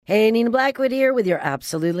Hey, Nina Blackwood here with your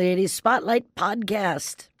Absolutely 80s Spotlight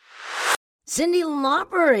podcast. Cyndi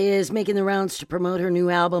Lauper is making the rounds to promote her new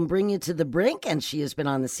album, Bring You to the Brink, and she has been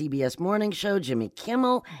on the CBS Morning Show, Jimmy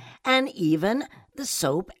Kimmel, and even the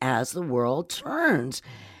soap As the World Turns.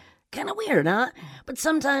 Kind of weird, huh? But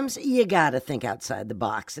sometimes you gotta think outside the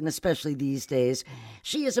box, and especially these days,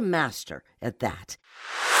 she is a master at that.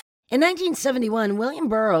 In 1971, William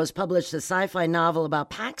Burroughs published a sci-fi novel about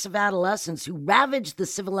packs of adolescents who ravaged the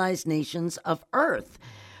civilized nations of Earth.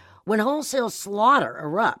 When wholesale slaughter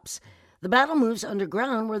erupts, the battle moves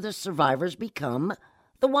underground where the survivors become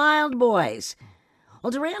the Wild Boys.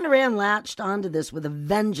 Well, Duran Duran latched onto this with a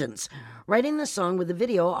vengeance, writing the song with a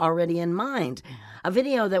video already in mind, a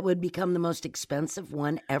video that would become the most expensive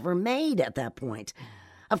one ever made at that point.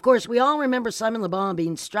 Of course, we all remember Simon Le Bon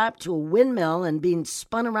being strapped to a windmill and being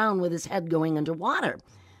spun around with his head going underwater.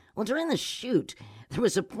 Well, during the shoot, there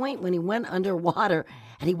was a point when he went underwater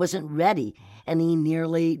and he wasn't ready and he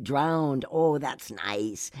nearly drowned. Oh, that's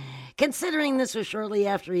nice. Considering this was shortly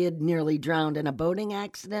after he had nearly drowned in a boating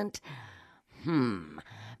accident.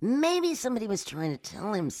 Maybe somebody was trying to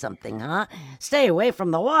tell him something, huh? Stay away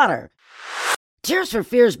from the water. Tears for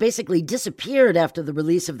Fears basically disappeared after the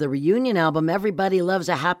release of the reunion album Everybody Loves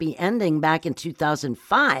a Happy Ending back in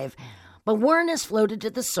 2005, but word has floated to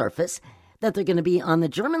the surface that they're going to be on the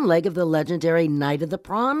German leg of the legendary Night of the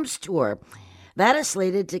Proms tour. That is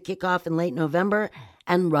slated to kick off in late November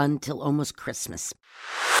and run till almost Christmas.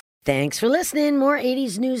 Thanks for listening. More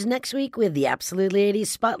 80s news next week with the Absolutely 80s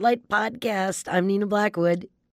Spotlight podcast. I'm Nina Blackwood.